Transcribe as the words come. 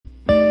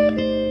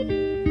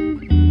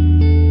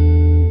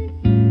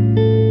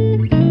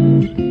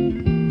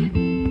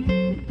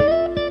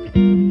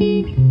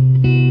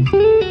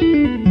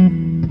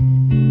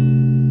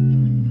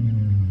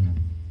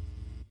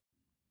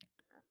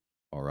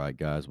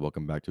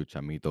Welcome back to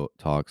Chamito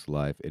Talks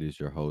Live. It is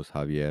your host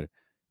Javier.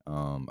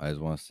 I just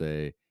want to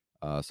say,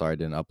 sorry I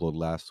didn't upload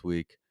last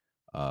week.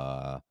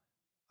 Uh,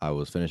 I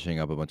was finishing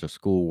up a bunch of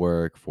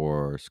schoolwork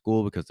for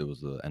school because it was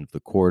the end of the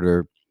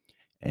quarter,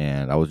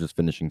 and I was just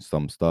finishing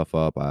some stuff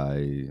up.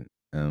 I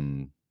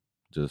am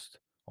just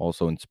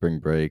also in spring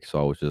break, so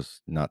I was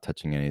just not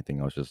touching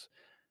anything. I just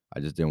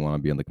didn't want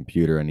to be on the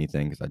computer or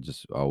anything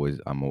because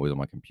I'm always on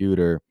my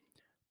computer,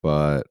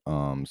 but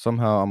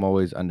somehow I'm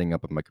always ending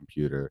up at my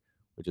computer,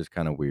 which is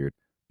kind of weird.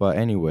 But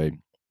anyway,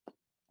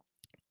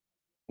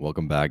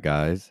 welcome back,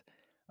 guys.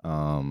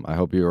 I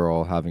hope you're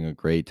all having a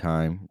great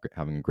time,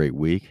 having a great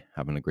week,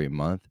 having a great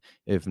month.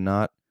 If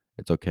not,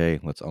 it's okay.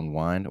 Let's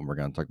unwind, and we're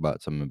going to talk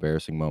about some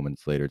embarrassing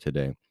moments later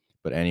today.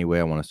 But anyway,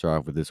 I want to start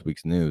off with this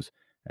week's news.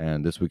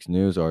 And this week's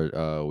news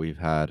are we've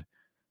had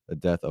the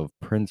death of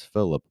Prince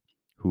Philip,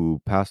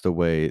 who passed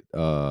away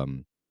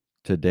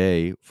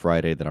today,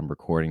 Friday, that I'm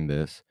recording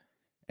this,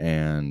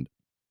 and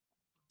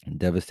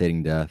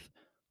devastating death.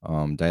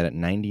 Died at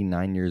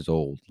 99 years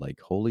old. Like,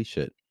 holy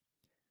shit.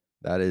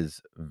 That is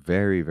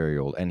very, very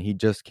old. And he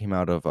just came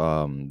out of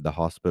the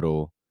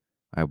hospital,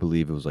 I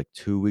believe it was like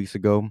 2 weeks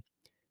ago.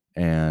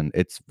 And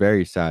it's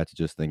very sad to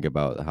just think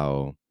about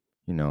how,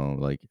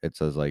 like it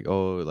says like,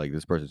 oh, like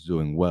this person's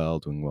doing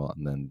well,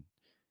 and then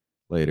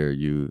later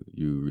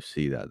you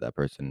see that that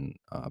person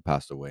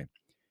passed away.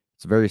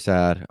 It's very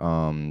sad,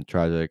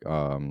 tragic.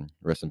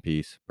 Rest in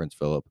peace, Prince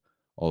Philip.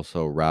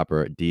 Also,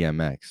 rapper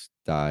DMX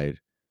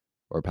died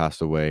or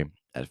passed away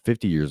at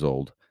 50 years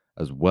old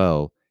as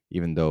well,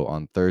 even though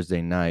on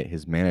Thursday night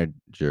his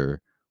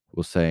manager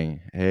was saying,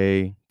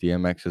 "Hey,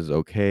 DMX is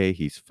okay,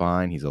 he's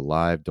fine, he's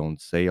alive,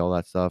 don't say all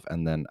that stuff."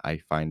 And then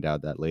I find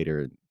out that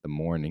later in the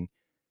morning,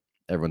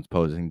 everyone's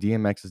posting,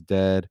 "DMX is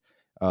dead,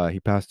 he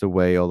passed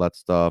away," all that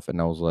stuff.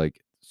 And I was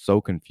like so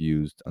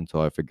confused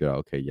until I figured out,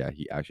 okay, yeah,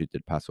 he actually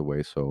did pass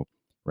away. So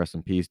rest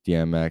in peace,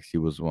 DMX. He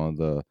was one of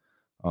the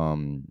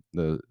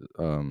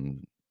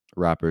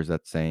rappers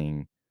that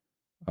sang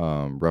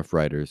Rough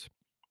Riders.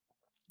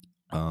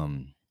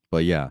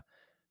 But yeah,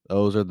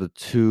 those are the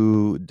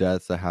two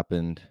deaths that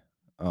happened.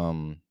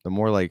 The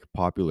more like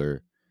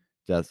popular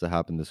deaths that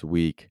happened this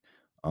week.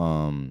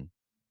 Um,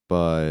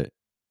 but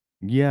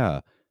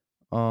yeah,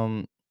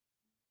 um,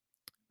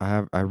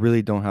 I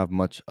really don't have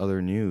much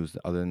other news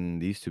other than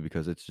these two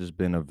because it's just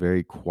been a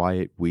very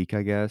quiet week.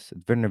 I guess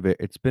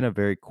it's been a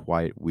very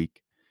quiet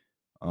week.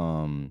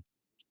 Um,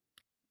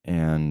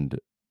 and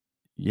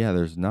yeah,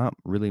 there's not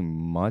really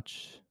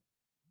much.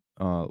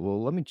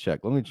 Well, let me check.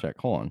 Let me check.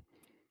 Hold on.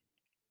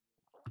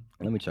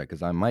 Let me check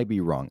because I might be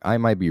wrong. I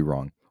might be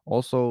wrong.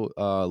 Also,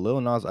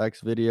 Lil Nas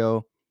X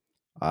video,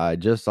 I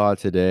just saw it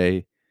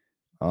today.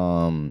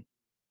 Um,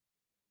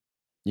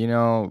 you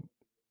know,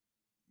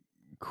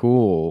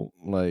 cool.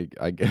 Like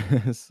I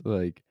guess,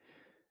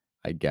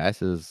 I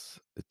guess is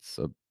it's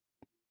a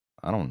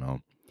I don't know.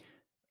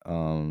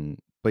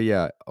 But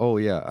yeah. Oh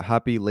yeah.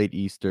 Happy late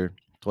Easter.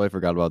 Totally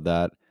forgot about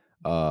that.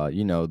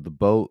 The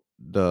boat,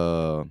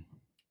 the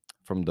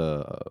from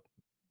the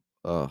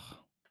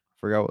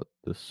forgot what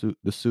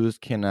the Suez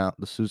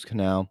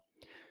Canal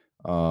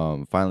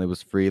finally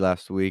was free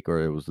last week,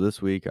 or it was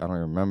this week, I don't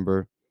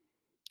remember.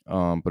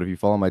 But if you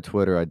follow my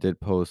Twitter, I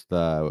did post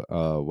that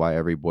why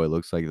every boy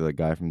looks like the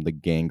guy from the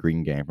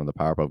Green Gang from the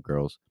Powerpuff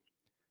Girls.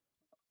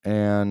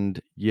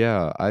 And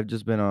yeah, I've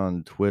just been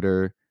on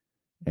Twitter,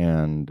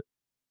 and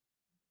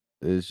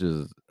it's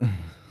just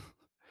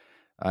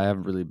I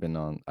haven't really been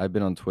on I've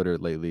been on Twitter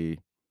lately,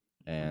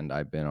 and I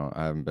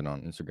haven't been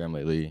on Instagram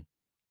lately.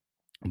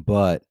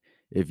 But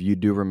if you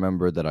do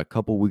remember that a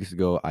couple weeks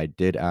ago I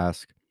did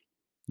ask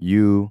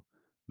you,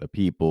 the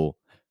people,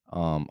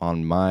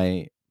 on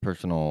my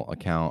personal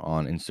account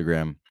on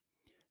Instagram,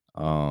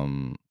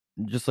 um,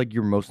 just like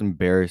your most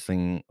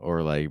embarrassing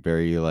or like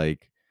very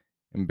like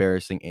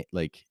embarrassing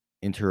like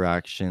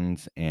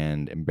interactions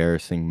and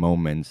embarrassing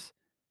moments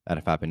that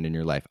have happened in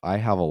your life. I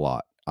have a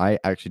lot. I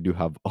actually do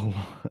have a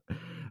lot.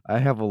 I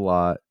have a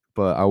lot,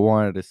 but I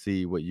wanted to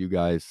see what you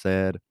guys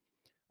said.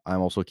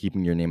 I'm also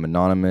keeping your name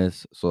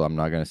anonymous, so I'm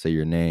not gonna say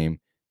your name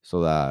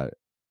so that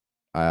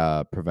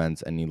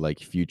prevents any like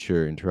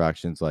future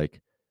interactions. Like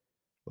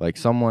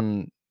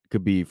someone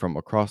could be from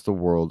across the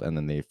world, and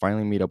then they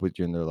finally meet up with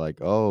you, and they're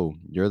like, "Oh,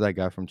 you're that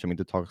guy from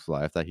Chimita Talks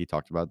Live that he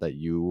talked about that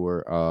you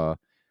were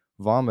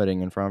vomiting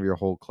in front of your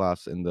whole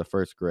class in the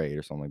first grade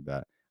or something like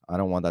that." I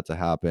don't want that to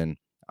happen.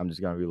 I'm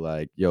just gonna be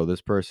like, "Yo,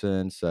 this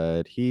person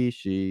said he,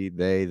 she,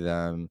 they,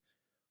 them."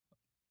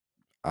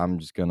 I'm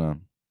just gonna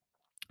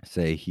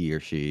say he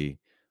or she,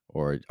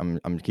 or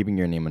I'm keeping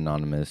your name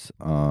anonymous.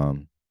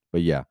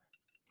 But yeah,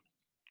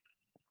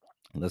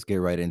 let's get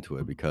right into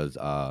it because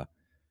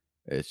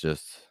it's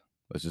just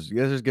let's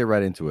just get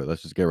right into it.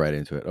 Let's just get right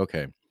into it.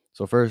 Okay.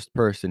 So first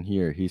person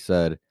here, he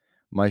said,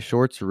 "My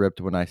shorts ripped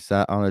when I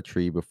sat on a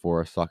tree before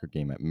a soccer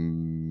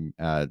game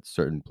at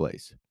certain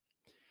place."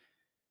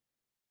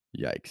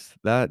 Yikes.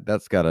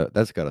 That's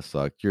gotta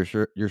suck. Your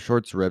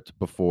shorts ripped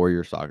before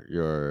your soccer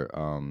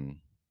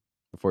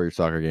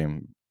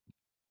game,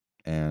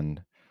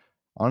 and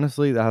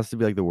Honestly, that has to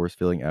be, like, the worst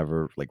feeling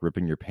ever, like,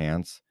 ripping your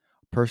pants.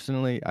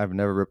 Personally, I've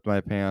never ripped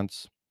my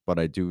pants, but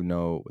I do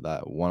know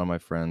that one of my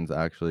friends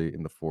actually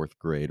in the 4th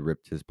grade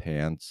ripped his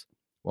pants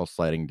while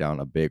sliding down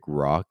a big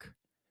rock,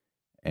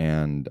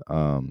 and,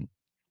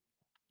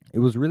 it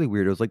was really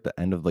weird. It was, like, the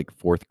end of, like,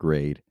 4th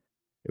grade.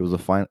 It was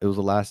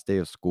the last day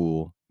of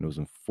school, and it was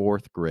in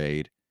 4th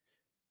grade,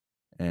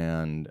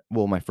 and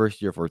well, my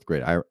 1st year of 4th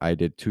grade. I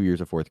did 2 years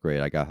of 4th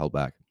grade, I got held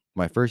back.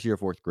 My 1st year of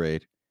 4th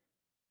grade,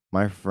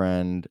 my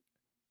friend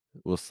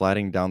was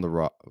sliding down the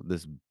rock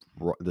this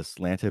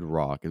slanted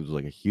rock. It was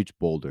like a huge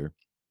boulder,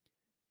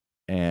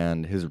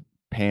 and his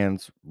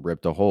pants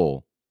ripped a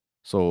hole.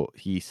 So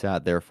he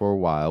sat there for a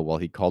while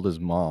he called his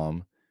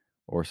mom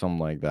or something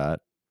like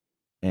that.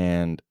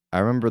 And I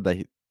remember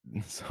that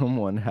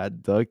someone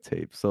had duct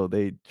tape, so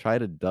they tried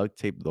to duct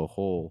tape the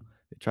hole.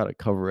 They tried to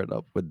cover it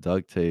up with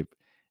duct tape,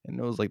 and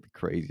it was like the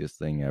craziest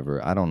thing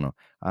ever. I don't know.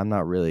 I'm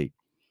not really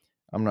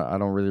I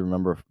don't really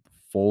remember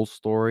full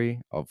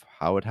story of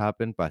how it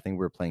happened, but I think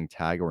we were playing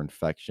tag or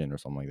infection or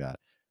something like that.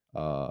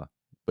 Uh,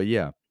 but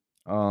yeah,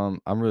 I'm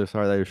really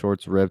sorry that your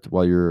shorts ripped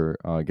while you're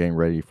getting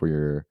ready for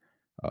your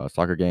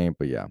soccer game.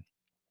 But yeah,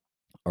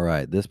 all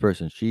right. This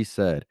person, she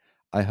said,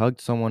 I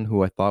hugged someone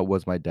who I thought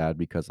was my dad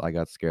because I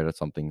got scared at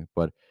something,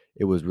 but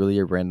it was really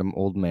a random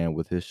old man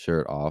with his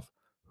shirt off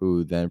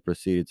who then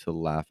proceeded to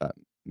laugh at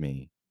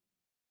me.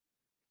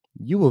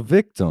 You a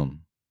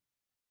victim.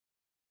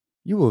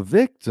 You a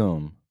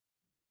victim.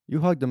 You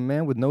hugged a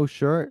man with no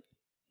shirt.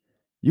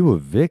 You a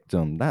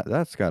victim.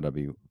 That's gotta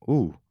be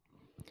ooh,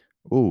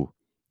 ooh.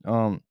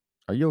 Um,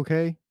 are you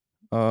okay?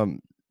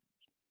 Um,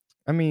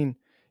 I mean,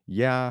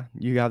 yeah,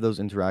 you have those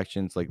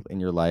interactions like in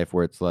your life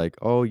where it's like,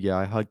 oh yeah,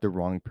 I hugged the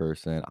wrong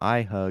person.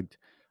 I hugged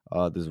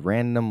this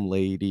random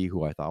lady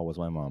who I thought was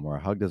my mom, or I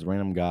hugged this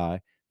random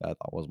guy that I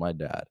thought was my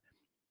dad.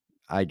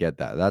 I get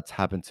that. That's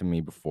happened to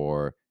me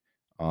before.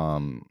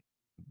 Um,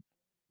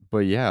 but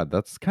yeah,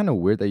 that's kind of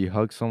weird that you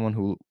hug someone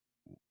who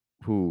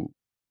who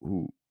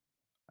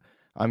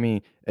I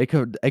mean, it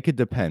could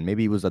depend.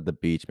 Maybe he was at the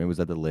beach, maybe he was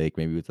at the lake,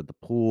 maybe he was at the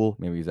pool,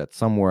 maybe he's at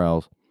somewhere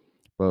else.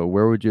 But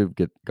where would you have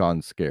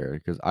gotten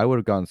scared? Because I would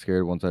have gotten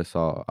scared once I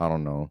saw, I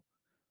don't know,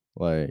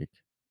 like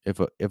if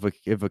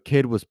a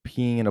kid was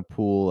peeing in a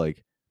pool,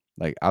 like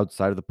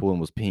outside of the pool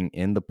and was peeing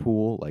in the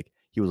pool, like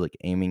he was like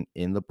aiming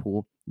in the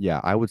pool.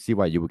 Yeah, I would see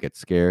why you would get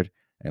scared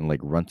and like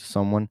run to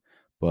someone.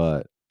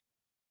 But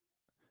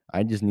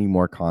I just need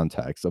more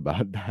context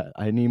about that.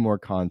 I need more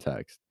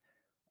context.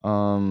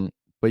 Um,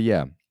 but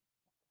yeah,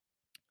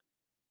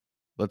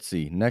 let's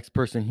see. Next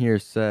person here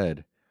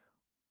said,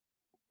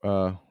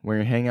 when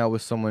you hang out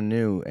with someone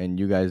new and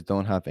you guys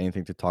don't have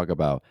anything to talk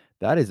about,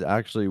 that is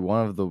actually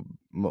one of the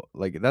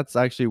that's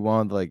actually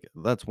one of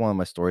that's one of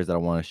my stories that I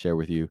want to share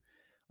with you.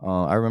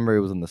 I remember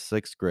it was in the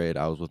 6th grade.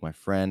 I was with my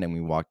friend and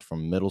we walked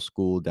from middle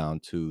school down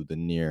to the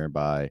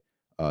nearby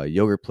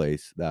yogurt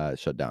place that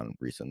shut down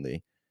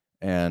recently,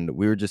 and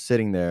we were just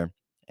sitting there,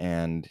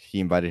 and he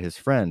invited his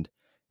friend,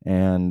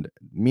 and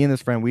me and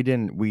this friend, we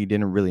didn't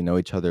really know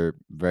each other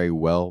very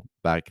well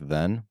back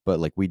then, but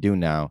like we do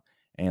now,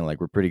 and like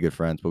we're pretty good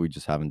friends, but we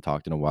just haven't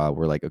talked in a while.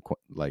 We're like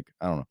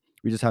I don't know,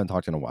 we just haven't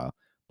talked in a while.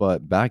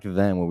 But back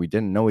then, when we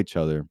didn't know each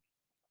other,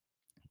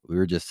 we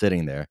were just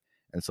sitting there,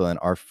 and so then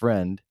our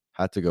friend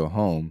had to go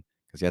home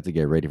because he had to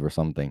get ready for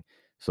something.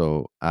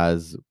 So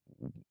as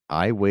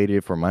I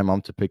waited for my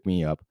mom to pick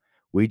me up,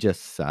 we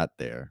just sat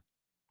there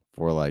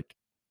for like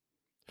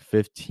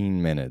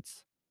 15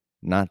 minutes,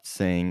 not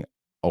saying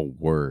a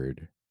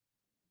word.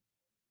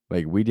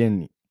 Like we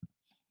didn't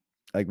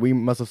like we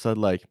must have said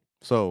like,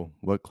 "So,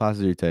 what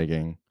classes are you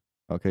taking?"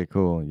 "Okay,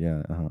 cool.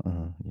 Yeah,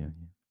 yeah, yeah."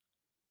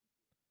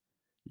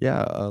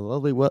 Yeah,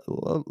 lovely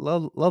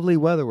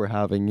weather we're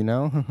having, you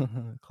know?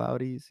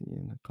 Cloudies,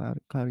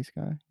 cloudy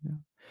sky, yeah.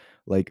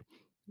 Like,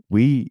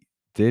 we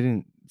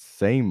didn't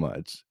say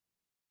much.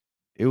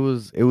 It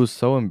was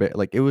so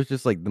like, it was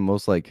just, like, the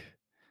most, like,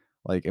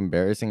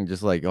 embarrassing,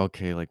 just like,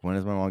 "Okay, like, when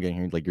is my mom getting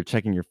here?" Like, you're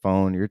checking your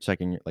phone, you're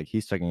checking your like,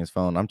 he's checking his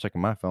phone, I'm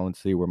checking my phone to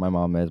see where my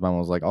mom is. My mom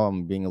was like, "Oh,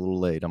 I'm being a little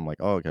late." I'm like,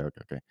 "Oh, okay,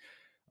 okay, okay."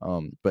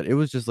 But it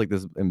was just, like,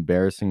 this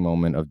embarrassing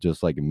moment of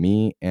just, like,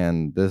 me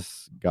and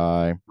this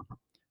guy,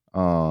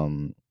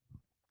 um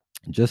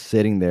just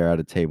sitting there at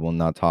a table,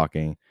 not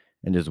talking,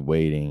 and just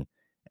waiting,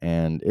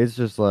 and it's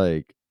just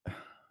like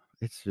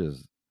it's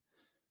just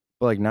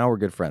but, like, now we're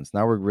good friends.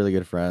 Now we're really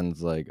good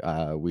friends, like,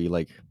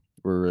 we're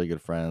really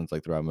good friends,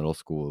 like, throughout middle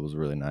school. It was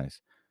really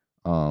nice.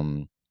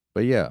 Um,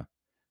 but yeah,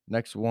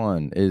 next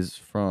one is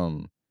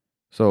from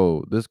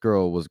so this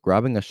girl was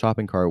grabbing a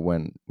shopping cart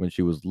when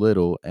she was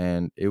little,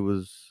 and it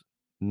was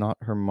not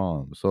her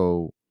mom.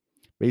 So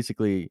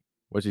basically,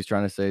 what she's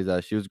trying to say is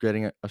that she was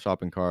getting a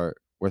shopping cart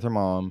with her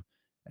mom,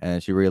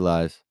 and she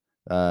realized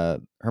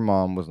that her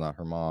mom was not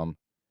her mom.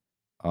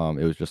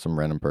 It was just some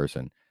random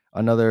person.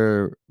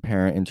 Another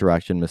parent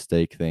interaction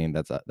mistake thing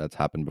that's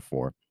happened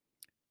before.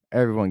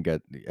 Everyone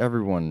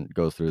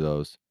goes through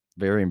those.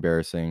 Very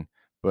embarrassing,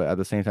 but at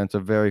the same time, it's a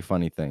very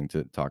funny thing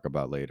to talk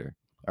about later.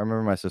 I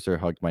remember my sister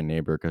hugged my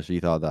neighbor because she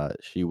thought that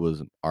she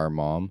was our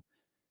mom,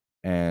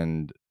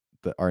 and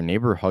our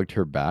neighbor hugged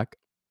her back.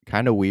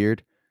 Kinda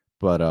weird,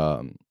 but,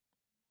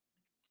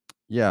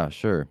 yeah,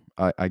 sure,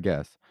 I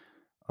guess.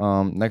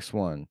 Next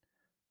one.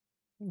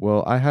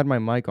 Well, I had my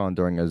mic on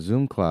during a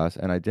Zoom class,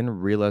 and I didn't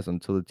realize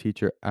until the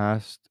teacher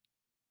asked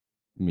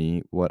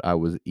me what I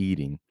was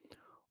eating.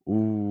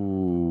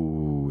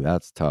 Ooh,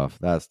 that's tough,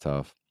 that's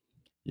tough.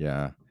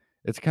 Yeah.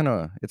 It's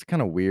kinda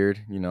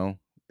weird, you know?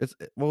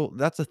 Well,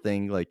 that's the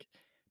thing, like,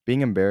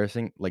 being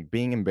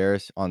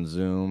embarrassed on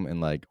Zoom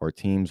and, like, or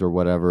Teams or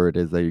whatever it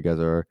is that you guys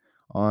are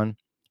on,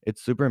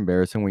 it's super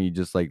embarrassing when you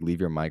just, like, leave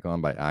your mic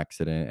on by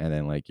accident and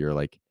then,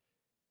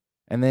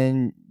 and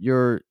then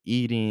you're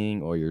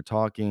eating or you're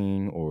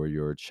talking or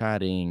you're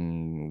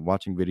chatting,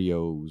 watching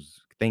videos,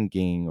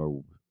 thinking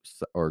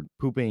or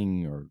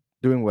pooping or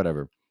doing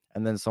whatever,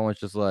 and then someone's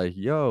just like,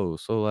 "Yo,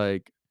 so,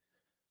 like,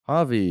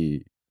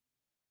 Javi,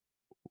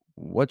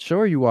 what show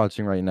are you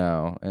watching right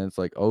now?" And it's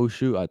like, "Oh,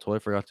 shoot, I totally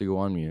forgot to go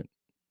on mute."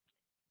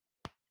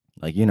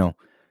 Like,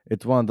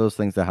 it's one of those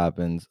things that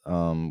happens.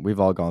 We've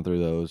all gone through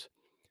those.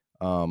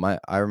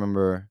 I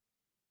remember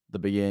the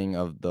beginning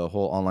of the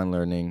whole online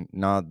learning,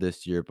 not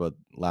this year, but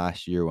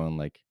last year when,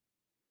 like,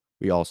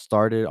 we all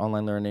started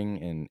online learning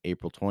in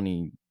April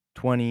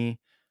 2020,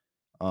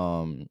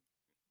 um,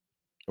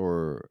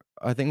 or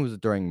I think it was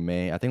during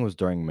May. I think it was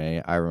during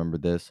May. I remember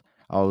this.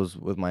 I was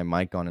with my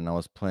mic on and I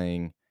was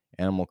playing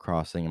Animal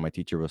Crossing and my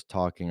teacher was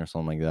talking or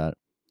something like that.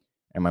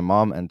 And my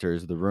mom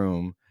enters the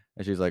room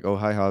and she's like, "Oh,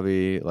 hi,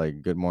 Javi.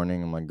 Like, good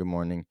morning." I'm like, "Good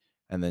morning."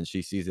 And then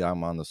she sees that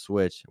I'm on the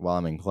Switch while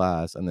I'm in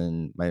class. And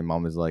then my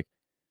mom is like,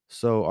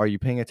 "So, are you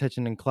paying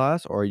attention in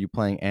class or are you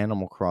playing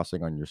Animal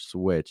Crossing on your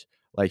Switch?"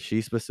 Like,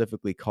 she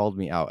specifically called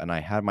me out and I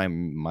had my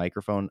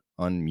microphone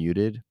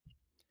unmuted.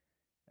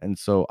 And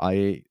so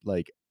I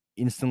like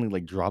instantly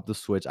like dropped the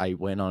Switch. I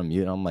went on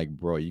mute and I'm like,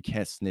 "Bro, you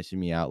can't snitch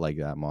me out like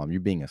that, mom.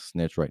 You're being a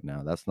snitch right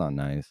now. That's not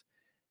nice."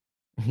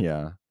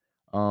 Yeah.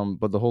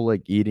 But the whole,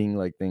 like, eating,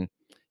 like, thing,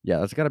 yeah,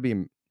 that's gotta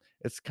be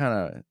it's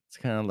kinda,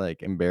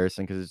 like,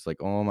 embarrassing because it's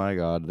like, "Oh my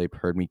god, they've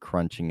heard me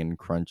crunching and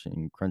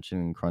crunching, crunching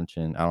and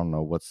crunching." I don't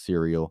know what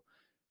cereal.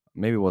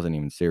 Maybe it wasn't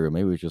even cereal.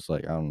 Maybe it was just,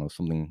 like, I don't know,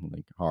 something,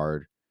 like,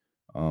 hard.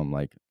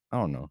 Like, I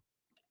don't know.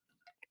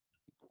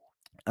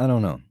 I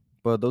don't know.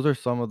 But those are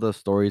some of the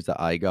stories that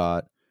I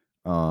got.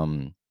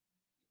 Um,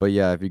 but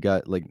yeah, if you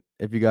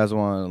guys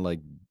wanna,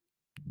 like,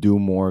 do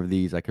more of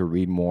these, I could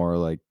read more,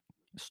 like,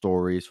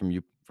 stories from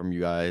you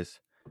guys.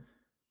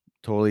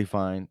 Totally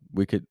fine.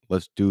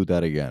 Let's do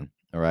that again.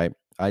 All right.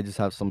 I just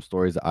have some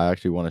stories that I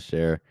actually want to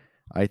share.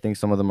 I think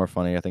some of them are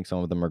funny. I think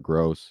some of them are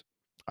gross.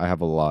 I have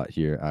a lot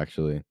here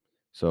actually.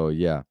 So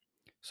yeah.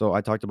 So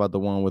I talked about the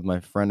one with my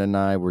friend and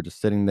I. We're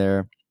just sitting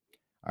there.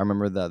 I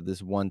remember that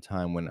this one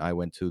time when I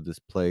went to this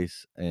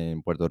place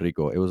in Puerto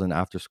Rico, it was an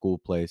after school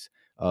place.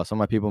 Some of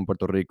my people in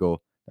Puerto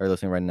Rico that are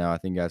listening right now, I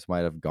think you guys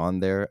might have gone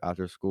there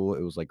after school.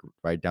 It was like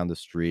right down the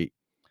street.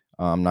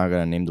 I'm not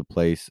gonna name the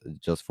place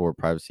just for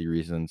privacy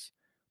reasons,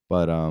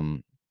 but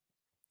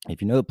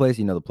if you know the place,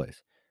 you know the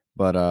place.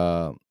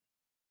 But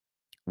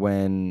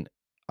when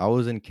I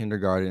was in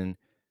kindergarten,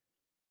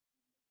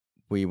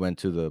 we went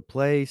to the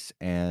place,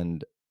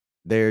 and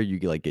there you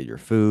get your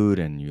food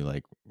and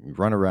you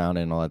run around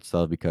and all that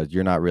stuff because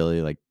you're not really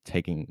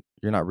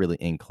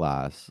in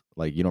class.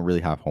 Like you don't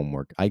really have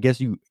homework. I guess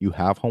you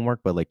have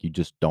homework, but like you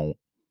just don't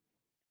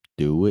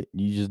do it.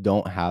 You just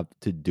don't have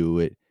to do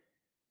it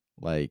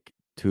like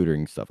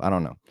tutoring stuff. I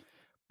don't know.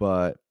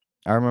 But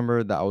I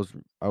remember that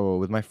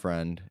with my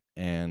friend,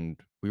 and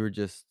we were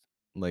just,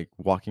 like,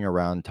 walking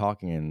around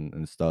talking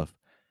and stuff,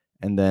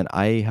 and then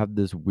I have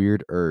this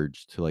weird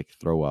urge to, like,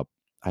 throw up.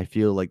 I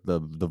feel like the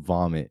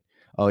vomit.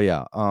 Oh,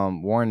 yeah,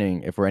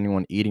 warning, if for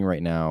anyone eating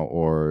right now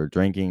or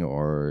drinking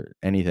or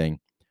anything,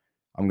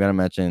 I'm gonna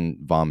mention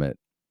vomit,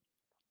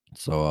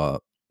 so,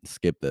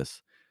 skip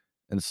this.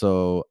 And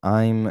so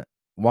I'm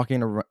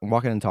walking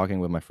and talking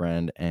with my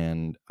friend,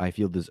 and I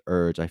feel this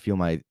urge. I feel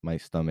my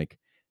stomach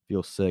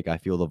feel sick. I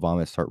feel the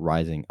vomit start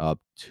rising up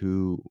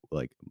to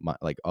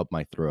up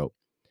my throat.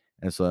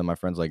 And so then my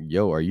friend's like,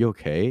 "Yo, are you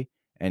okay?"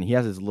 And he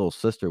has his little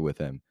sister with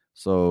him.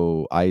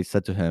 So I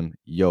said to him,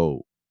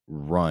 "Yo,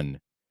 run.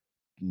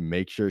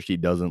 Make sure she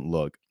doesn't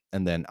look."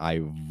 And then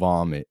I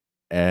vomit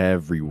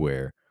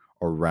everywhere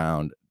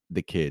around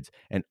the kids.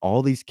 And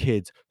all these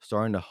kids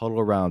starting to huddle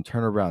around,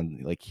 turn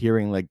around, like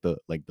hearing like the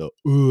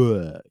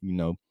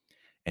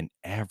and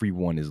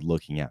everyone is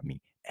looking at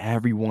me.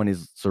 Everyone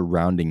is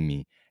surrounding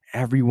me.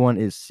 Everyone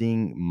is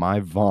seeing my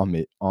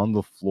vomit on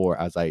the floor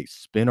as I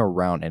spin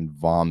around and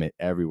vomit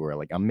everywhere.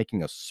 Like I'm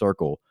making a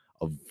circle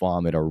of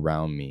vomit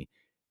around me.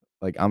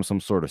 Like I'm some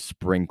sort of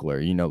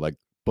sprinkler, like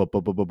bu-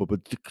 bu- bu- bu- bu- bu-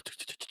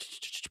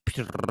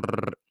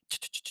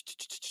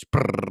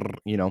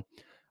 you know,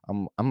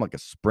 I'm like a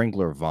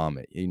sprinkler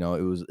vomit. It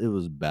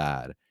was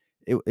bad.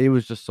 It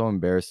was just so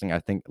embarrassing. I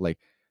think like,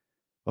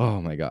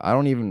 oh my god, I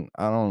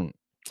don't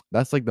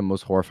that's like the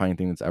most horrifying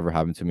thing that's ever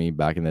happened to me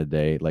back in the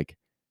day. Like,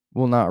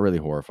 well, not really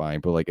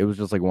horrifying, but like it was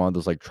just like one of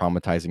those like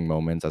traumatizing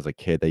moments as a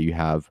kid that you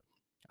have.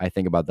 I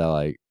think about that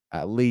like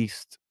at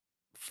least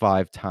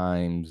 5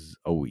 times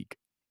a week.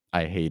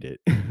 I hate it.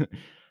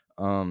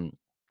 Um,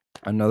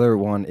 Another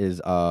one is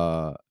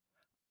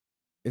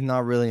it's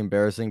not really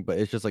embarrassing, but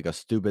it's just like a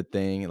stupid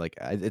thing. Like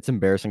it's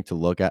embarrassing to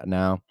look at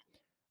now.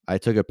 I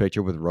took a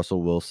picture with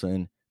Russell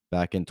Wilson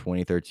back in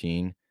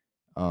 2013,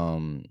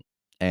 um,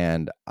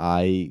 and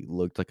I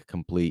looked like a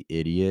complete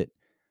idiot.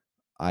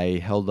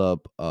 I held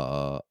up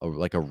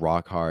like a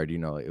rock hard,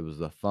 it was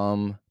the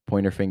thumb,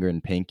 pointer finger,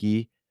 and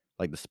pinky,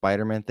 like the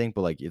Spider-Man thing,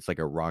 but like it's like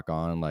a rock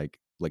on like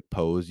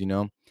pose.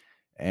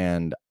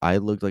 And I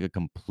looked like a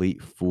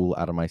complete fool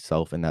out of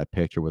myself in that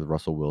picture with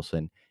Russell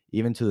Wilson.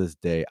 Even to this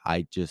day,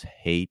 I just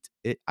hate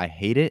it. I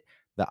hate it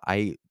that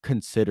I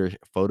consider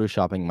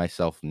photoshopping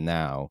myself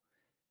now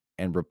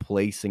and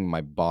replacing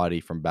my body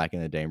from back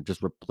in the day. I'm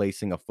just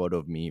replacing a photo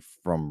of me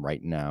from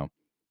right now,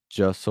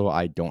 just so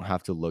I don't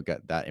have to look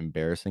at that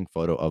embarrassing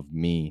photo of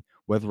me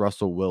with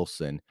Russell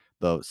Wilson,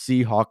 the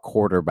Seahawk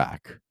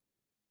quarterback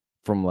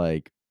from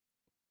like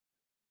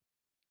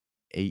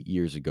 8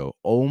 years ago.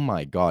 Oh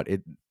my god,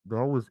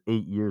 that was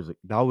 8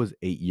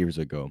 years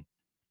ago.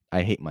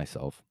 I hate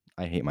myself.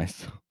 I hate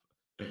myself.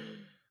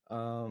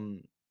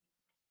 um.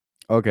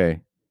 Okay.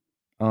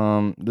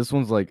 This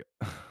one's like,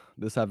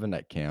 this happened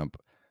at camp.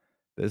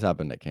 This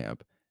happened at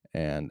camp,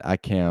 and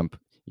at camp,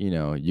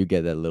 you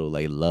get that little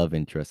like love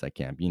interest at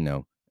camp.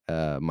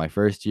 My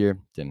first year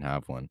didn't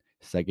have one.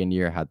 Second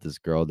year had this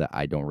girl that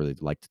I don't really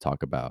like to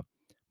talk about.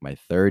 My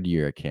third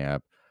year at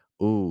camp,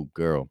 ooh,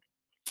 girl,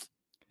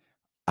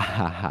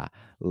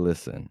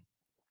 listen.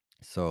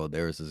 So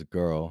there was this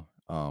girl.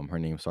 Her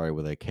name started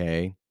with a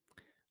K.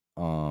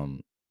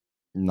 Um,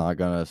 not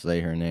gonna say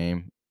her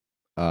name.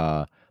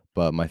 Uh,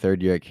 but my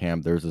third year at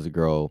camp, there was this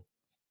girl.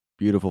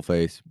 Beautiful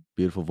face,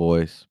 beautiful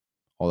voice,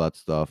 all that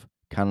stuff.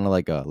 Kinda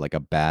like a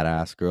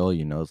badass girl,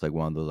 it's like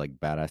one of those, like,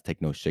 badass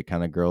take no shit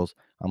kinda girls.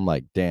 I'm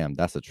like, "Damn,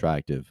 that's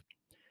attractive."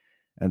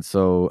 And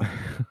so,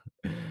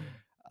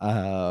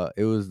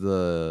 it was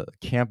the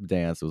camp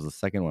dance, it was the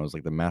second one, it was,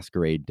 like, the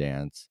masquerade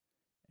dance,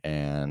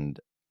 and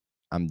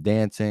I'm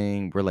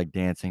dancing, we're, like,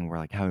 dancing, we're,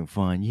 like, having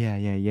fun, "Yeah,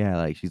 yeah, yeah,"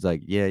 like, she's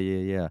like, "Yeah, yeah,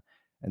 yeah."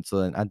 And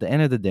so then at the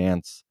end of the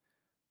dance,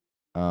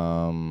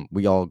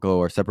 we all go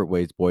our separate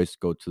ways. Boys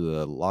go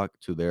to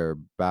their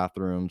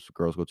bathrooms,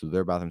 girls go to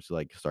their bathrooms to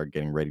like start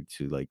getting ready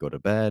to like go to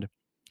bed.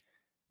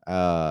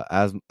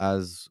 As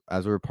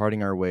we are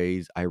parting our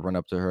ways, I run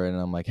up to her and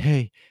I'm like,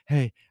 "Hey,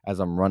 hey," as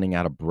I'm running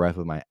out of breath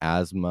with my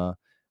asthma.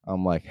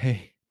 I'm like,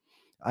 "Hey,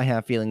 I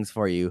have feelings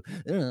for you."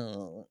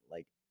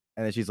 Like,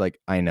 and then she's like,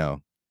 "I know."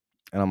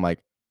 And I'm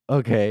like,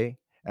 "Okay."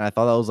 And I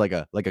thought that was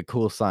like a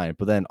cool sign,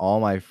 but then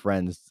all my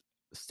friends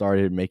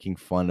started making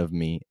fun of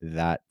me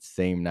that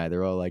same night.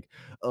 They're all like,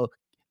 "Oh,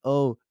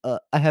 oh,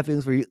 I have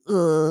feelings for you."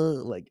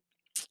 Like,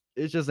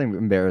 it's just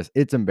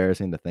it's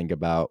embarrassing to think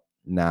about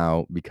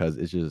now because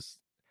it's just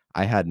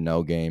I had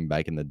no game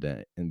back in the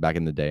day, and back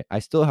in the day. I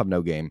still have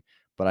no game,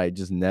 but I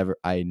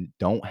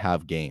don't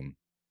have game.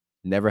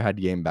 Never had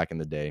game back in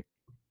the day.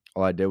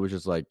 All I did was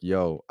just like,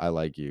 "Yo, I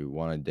like you.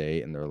 Want a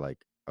date?" And they're like,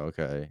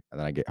 "Okay." And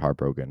then I get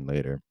heartbroken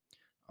later.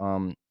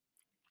 Um,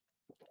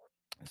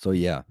 so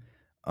yeah.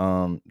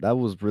 That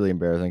was really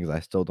embarrassing because I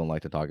still don't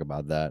like to talk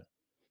about that.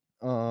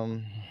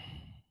 Um,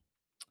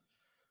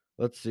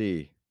 let's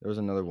see. There was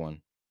another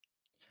one.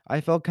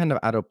 I felt kind of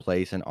out of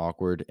place and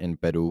awkward in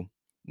Peru.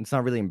 It's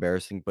not really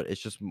embarrassing, but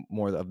it's just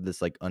more of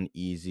this like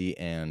uneasy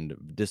and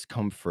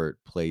discomfort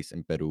place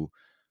in Peru.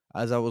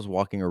 As I was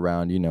walking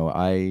around,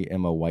 I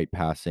am a white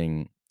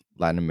passing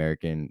Latin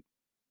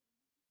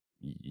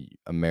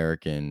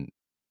American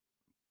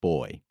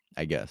boy,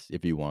 I guess,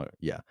 if you want.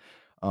 Yeah.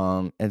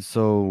 And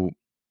so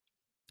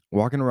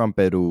walking around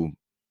Peru,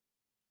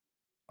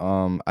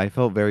 I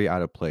felt very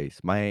out of place.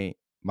 My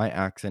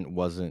accent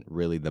wasn't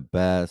really the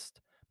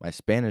best. My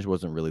Spanish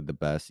wasn't really the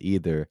best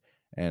either,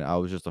 and I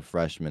was just a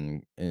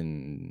freshman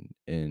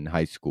in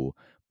high school.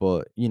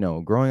 But,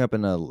 growing up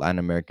in a Latin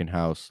American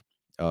house,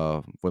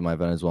 with my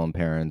Venezuelan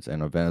parents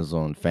and a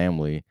Venezuelan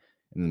family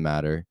in the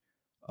matter,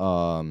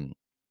 um,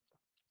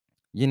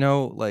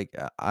 like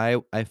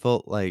I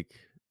felt like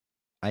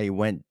I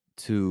went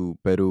to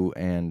Peru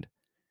and,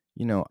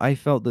 I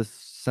felt this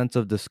sense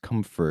of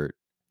discomfort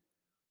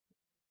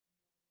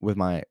with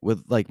my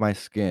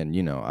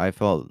skin. I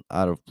felt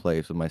out of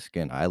place with my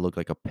skin. I look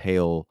like a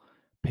pale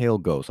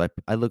ghost.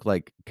 I look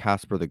like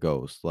Casper the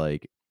Ghost,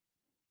 like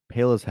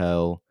pale as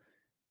hell,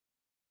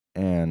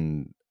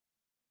 and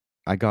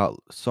I got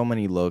so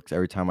many looks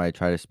every time I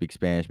try to speak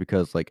Spanish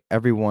because like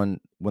everyone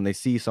when they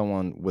see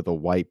someone with a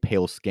white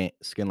pale skin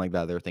like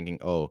that, they're thinking,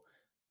 "Oh,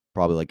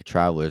 probably like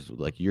travelers,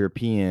 like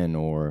European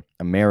or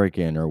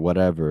American or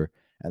whatever."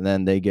 And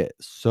then they get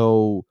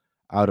so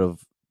out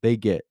of they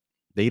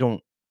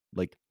don't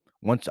like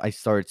once I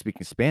started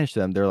speaking Spanish to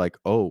them, they're like,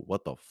 "Oh,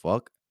 what the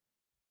fuck?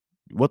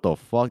 What the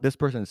fuck? This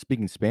person is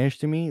speaking Spanish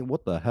to me?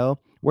 What the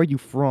hell? Where you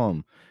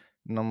from?"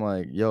 And I'm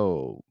like,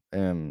 "Yo,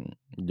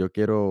 yo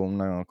quiero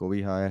una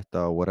cobija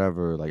esta,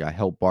 whatever." Like I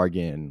help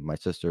bargain my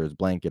sister's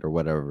blanket or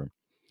whatever.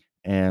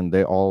 And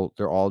they're all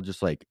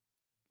just like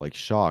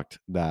shocked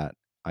that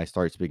I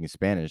started speaking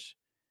Spanish.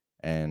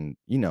 And,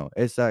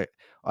 it's that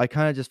I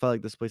kinda just felt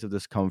like this place of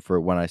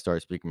discomfort when I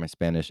started speaking my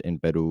Spanish in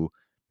Peru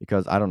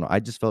because I don't know, I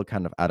just felt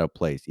kind of out of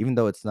place, even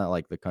though it's not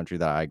like the country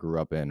that I grew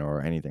up in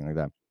or anything like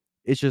that.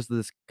 It's just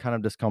this kind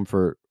of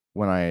discomfort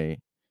when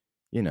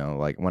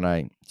like, when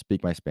I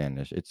speak my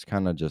Spanish. It's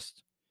kinda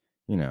just,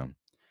 you know,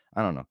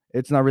 I don't know.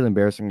 It's not really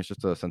embarrassing, it's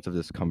just a sense of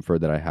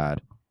discomfort that I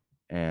had.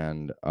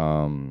 And,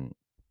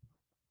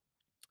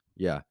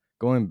 yeah,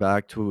 going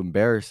back to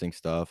embarrassing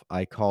stuff,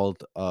 I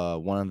called,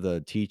 one of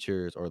the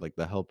teachers or, like,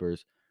 the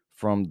helpers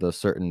from the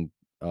certain,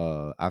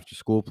 after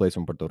school place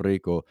from Puerto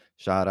Rico,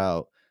 shout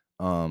out,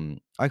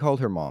 I called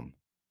her mom.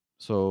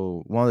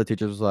 So, one of the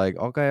teachers was like,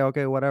 "Okay,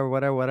 okay, whatever,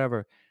 whatever,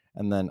 whatever,"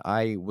 and then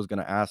I was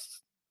gonna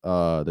ask,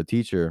 the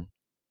teacher,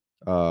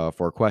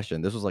 for a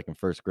question. This was, like, in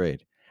 1st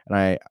grade, and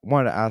I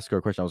wanted to ask her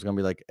a question. I was gonna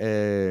be like,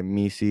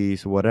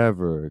 Mrs.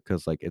 whatever,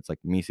 because like, it's like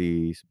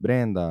Mrs.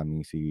 Brenda,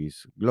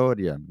 Mrs.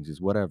 Gloria, Mrs.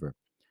 whatever.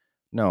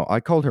 No, I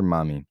called her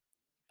mommy.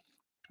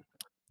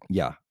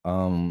 Yeah,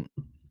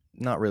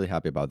 not really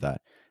happy about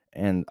that.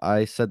 And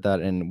I said that,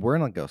 and we're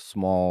in like a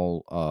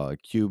small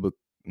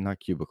not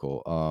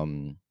cubicle.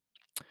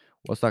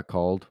 What's that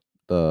called?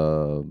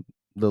 The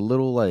the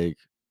little like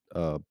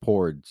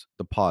pods,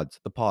 the pods,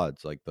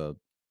 like the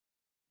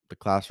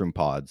classroom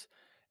pods.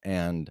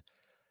 And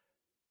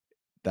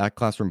that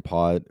classroom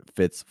pod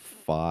fits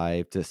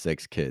 5 to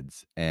 6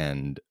 kids.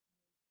 And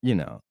you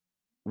know,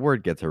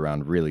 word gets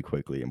around really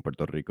quickly in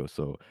Puerto Rico.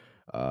 So,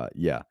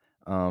 yeah.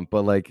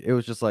 But like it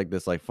was just like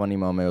this like funny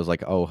moment. It was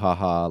like, oh,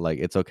 haha, like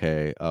it's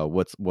okay.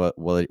 What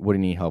do you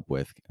need help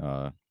with?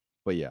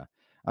 But yeah,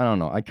 I don't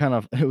know. I kind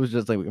of it was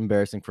just like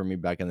embarrassing for me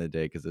back in the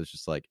day because it's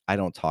just like I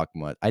don't talk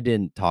much. I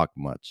didn't talk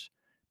much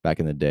back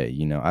in the day.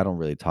 I don't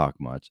really talk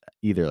much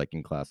either, like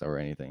in class or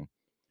anything.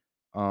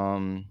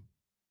 Um,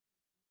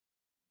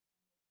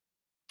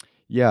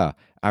 Yeah,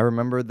 I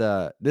remember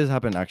that this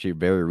happened actually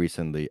very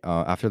recently.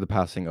 After the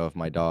passing of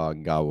my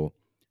dog Gabo,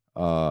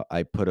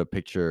 I put a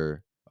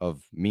picture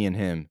of me and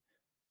him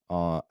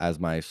as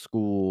my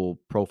school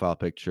profile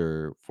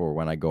picture for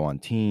when I go on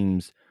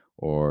Teams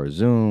or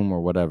Zoom or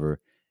whatever.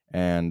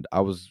 And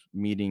I was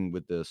meeting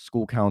with the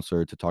school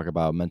counselor to talk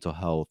about mental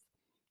health.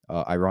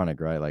 Ironic,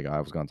 right? Like I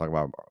was going to talk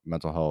about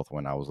mental health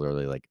when I was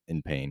literally like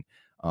in pain.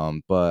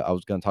 But I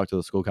was going to talk to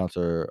the school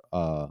counselor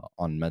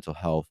on mental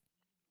health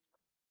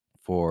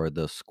for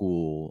the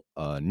school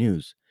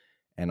news,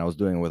 and I was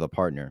doing it with a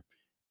partner.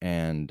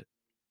 And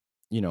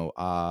he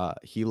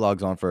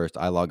logs on first.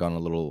 I log on a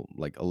little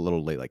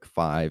late, like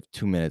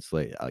 2 minutes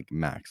late, like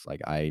max.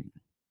 Like I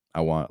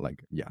want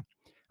like yeah.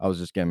 I was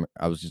just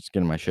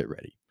getting my shit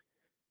ready.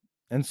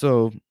 And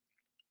so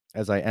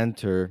as I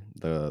enter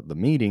the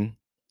meeting,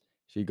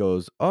 she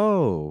goes,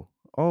 "Oh,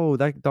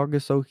 that dog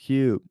is so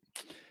cute.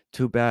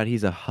 Too bad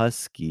he's a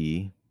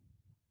husky."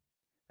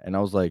 And I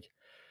was like,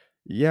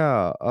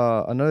 "Yeah,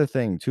 another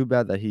thing, too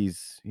bad that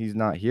he's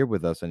not here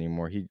with us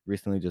anymore. He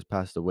recently just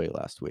passed away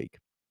last week."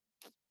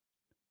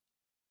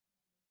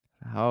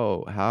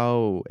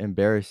 How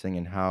embarrassing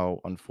and how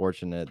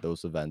unfortunate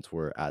those events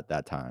were at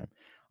that time.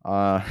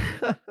 Uh,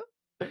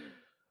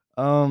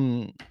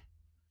 um,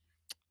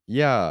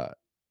 yeah,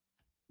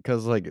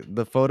 because like,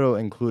 the photo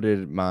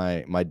included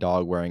my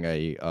dog wearing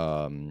a,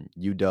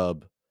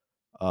 UW,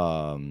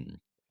 um,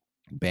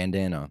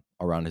 bandana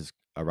around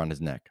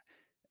his neck.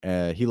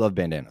 He loved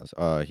bandanas.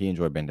 He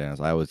enjoyed bandanas.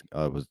 I was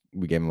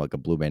we gave him, like, a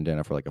blue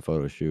bandana for, like, a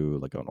photo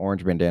shoot, like, an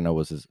orange bandana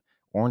was his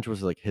orange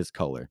was, like, his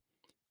color.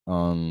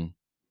 Um,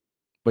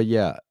 but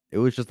yeah, it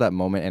was just that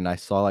moment, and I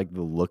saw, like,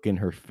 the look in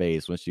her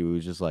face when she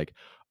was just like,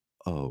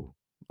 "Oh,"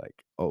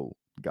 like, "Oh,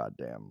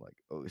 goddamn," like,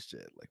 "Oh,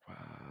 shit," like,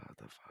 "What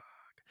the fuck?"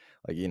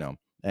 Like,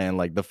 and,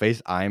 like, the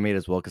face I made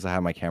as well because I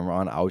had my camera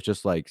on, I was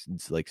just, like,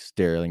 like,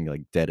 staring,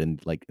 like, dead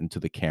into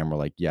the camera,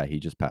 like, "Yeah, he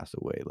just passed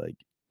away," like,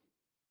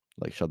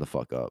 shut the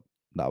fuck up.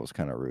 That was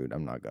kinda rude.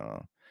 I'm not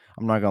gonna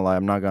lie,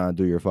 I'm not gonna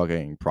do your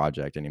fucking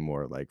project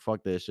anymore. Like,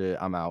 fuck this shit.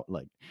 I'm out.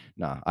 Like,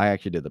 nah, I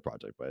actually did the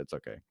project, but it's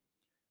okay.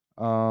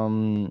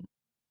 Um,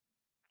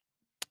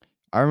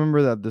 I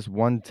remember that this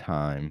one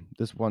time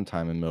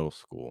in middle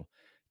school.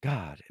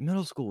 God,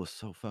 middle school was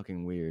so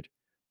fucking weird.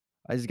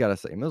 I just gotta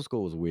say, middle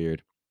school was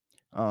weird.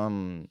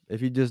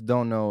 If you just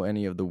don't know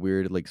any of the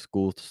weird, like,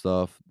 school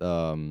stuff,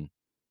 that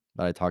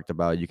I talked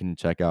about, you can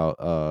check out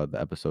the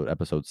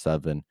episode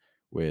 7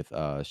 with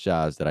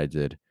Shaz that I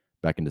did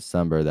back in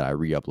December that I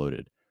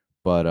re-uploaded.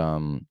 But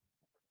I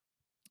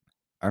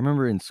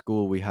remember in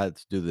school we had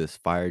to do this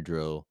fire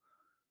drill.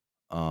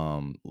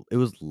 It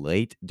was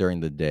late during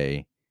the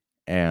day,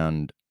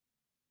 and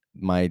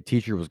my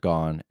teacher was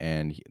gone,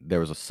 and there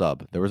was a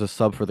sub. There was a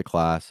sub for the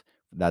class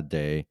that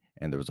day,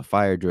 and there was a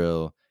fire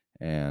drill,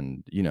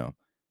 and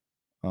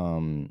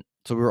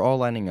so we were all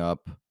lining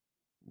up,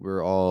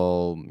 we're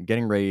all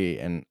getting ready,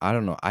 and I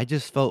don't know, I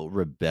just felt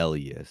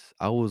rebellious.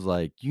 I was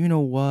like, "You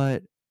know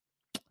what?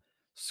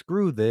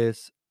 Screw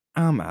this.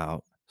 I'm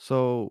out."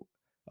 So,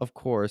 of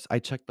course, I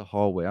checked the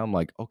hallway. I'm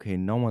like, "Okay,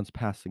 no one's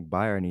passing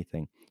by or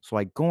anything." So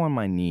I go on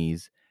my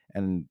knees,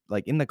 and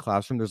like in the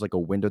classroom there's like a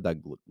window that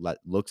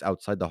looks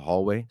outside the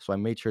hallway. So I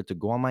made sure to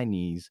go on my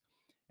knees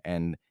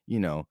and,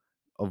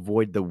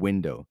 avoid the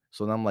window.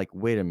 So then I'm like,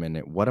 wait a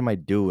minute, what am I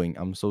doing?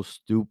 I'm so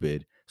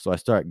stupid. So I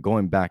start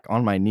going back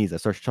on my knees. I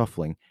start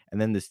shuffling. And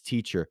then this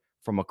teacher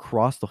from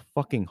across the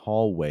fucking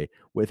hallway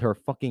with her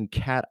fucking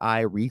cat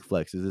eye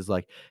reflexes is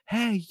like,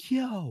 hey,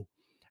 yo.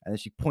 And then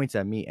she points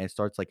at me and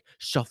starts like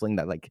shuffling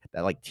that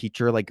teacher, like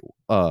teacher, like,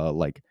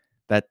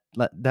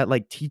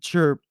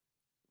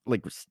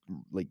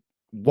 like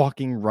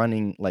walking,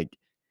 running, like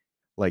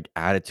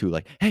attitude,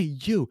 like, "Hey,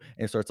 you,"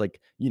 and starts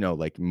like,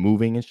 like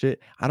moving and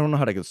shit. I don't know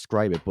how to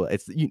describe it, but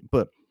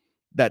but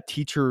that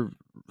teacher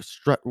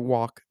strut,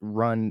 walk,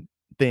 run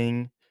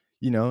thing,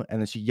 and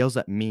then she yells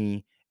at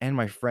me and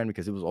my friend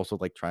because it was also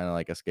like trying to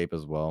like escape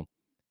as well.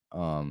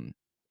 Um,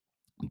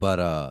 but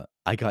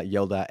I got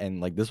yelled at,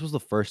 and like this was the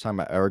first time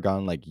I ever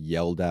gotten like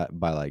yelled at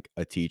by like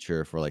a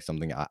teacher for like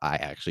something I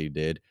actually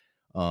did.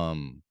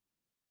 Um,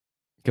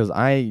 'Cause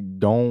I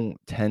don't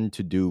tend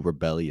to do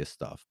rebellious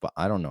stuff, but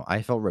I don't know,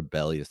 I felt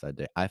rebellious that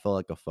day. I felt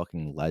like a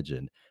fucking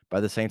legend, but at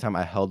the same time,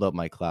 I held up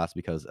my class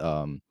because,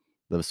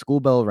 the school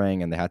bell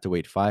rang and they had to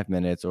wait 5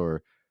 minutes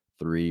or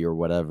 3 or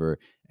whatever,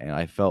 and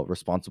I felt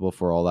responsible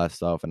for all that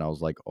stuff, and I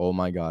was like, "Oh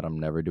my god, I'm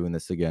never doing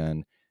this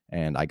again,"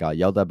 and I got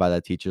yelled at by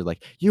that teacher,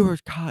 like, "You were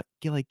caught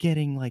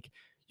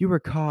you were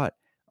caught,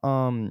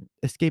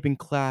 escaping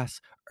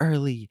class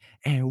early,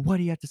 and what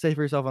do you have to say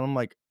for yourself?" And I'm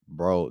like,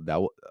 "Bro,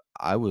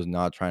 I was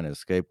not trying to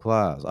escape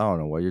class. I don't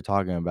know what you're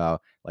talking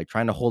about." Like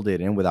trying to hold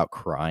it in without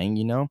crying,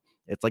 you know?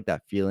 It's like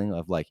that feeling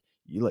of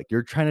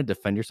you're trying to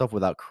defend yourself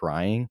without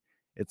crying.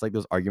 It's like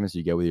those arguments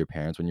you get with your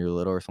parents when you're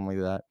little or something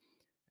like that.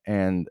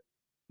 And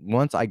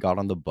once I got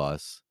on the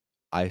bus,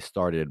 I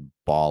started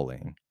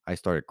bawling. I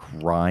started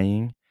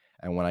crying.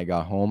 And when I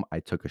got home, I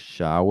took a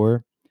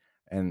shower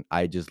and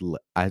as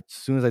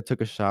soon as I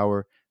took a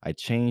shower, I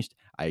changed,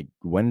 I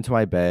went into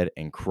my bed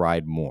and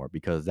cried more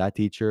because that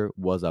teacher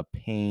was a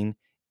pain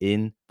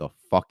in the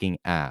fucking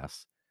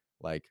ass.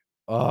 Like,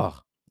 ugh.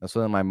 And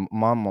so then my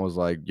mom was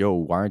like, "Yo,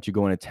 why aren't you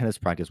going to tennis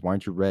practice? Why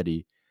aren't you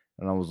ready?"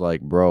 And I was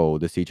like, "Bro,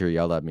 this teacher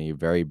yelled at me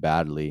very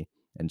badly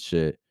and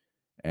shit."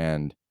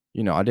 And,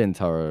 I didn't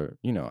tell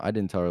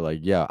her like,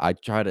 "Yeah, I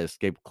tried to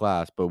escape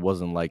class, but it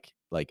wasn't like,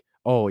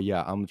 oh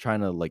yeah, I'm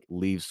trying to like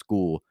leave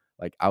school."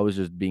 Like I was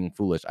just being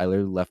foolish. I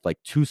literally left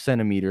like 2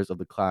 centimeters of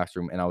the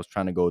classroom and I was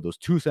trying to go those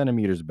 2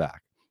 centimeters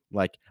back.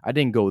 Like I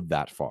didn't go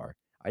that far.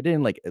 I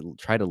didn't like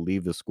try to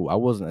leave the school. I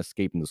wasn't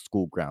escaping the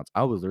school grounds.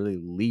 I was literally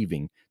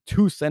leaving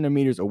 2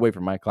 centimeters away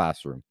from my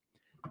classroom.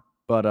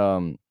 But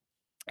and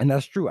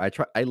that's true.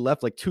 I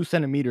left like 2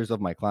 centimeters of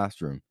my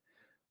classroom.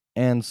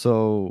 And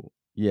so,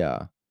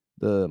 yeah,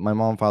 the my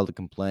mom filed a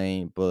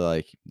complaint,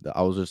 but,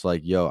 I was just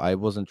like, "Yo, I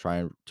wasn't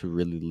trying to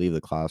really leave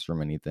the classroom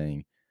or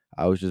anything.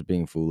 I was just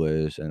being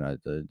foolish, and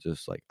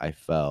just, like, I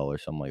fell or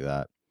something like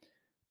that."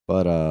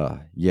 But,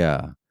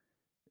 yeah.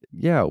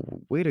 Yeah,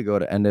 way to go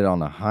to end it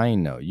on a high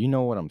note, you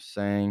know what I'm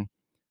saying?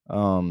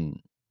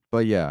 Um,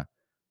 but yeah,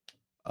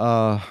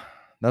 uh,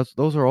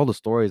 those are all the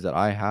stories that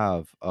I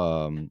have,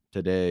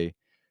 today.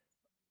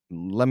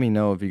 Let me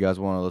know if you guys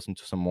wanna listen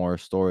to some more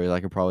stories. I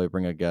could probably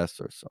bring a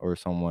guest or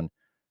someone.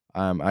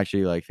 I'm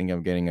actually like thinking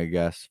of getting a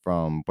guest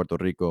from Puerto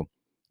Rico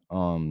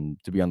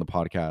to be on the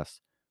podcast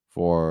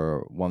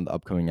for one of the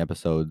upcoming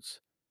episodes.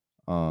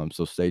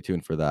 So stay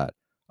tuned for that.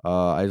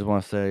 I just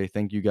want to say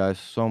thank you guys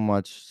so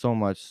much, so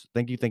much.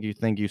 Thank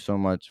you so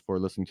much for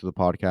listening to the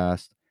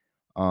podcast.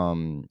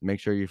 Make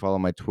sure you follow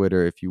my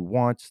Twitter if you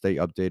want. Stay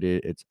updated.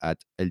 It's at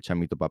El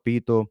Chamito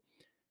Papito.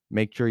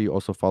 Make sure you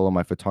also follow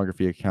my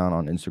photography account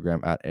on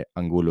Instagram at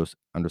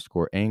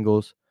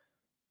angulos_angles.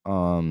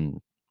 Um,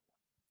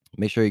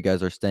 Make sure you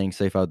guys are staying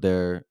safe out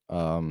there.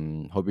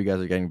 Hope you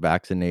guys are getting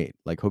vaccinated.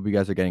 Like, hope you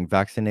guys are getting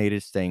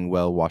vaccinated, staying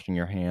well, washing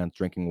your hands,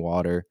 drinking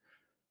water.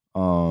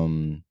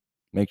 Um,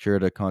 Make sure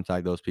to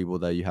contact those people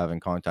that you haven't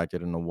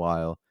contacted in a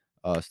while.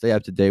 Stay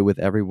up to date with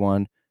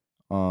everyone.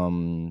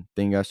 Thank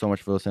you guys so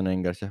much for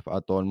listening. Gracias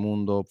a todo el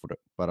mundo por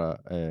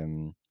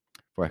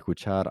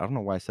escuchar. I don't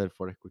know why I said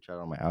por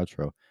escuchar on my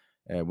outro.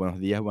 Buenos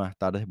días, buenas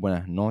tardes,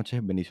 buenas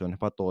noches. Bendiciones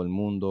para todo el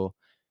mundo.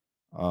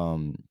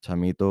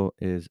 Chamito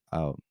is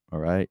out. All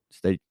right.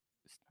 Stay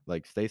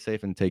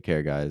safe and take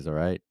care, guys. All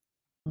right.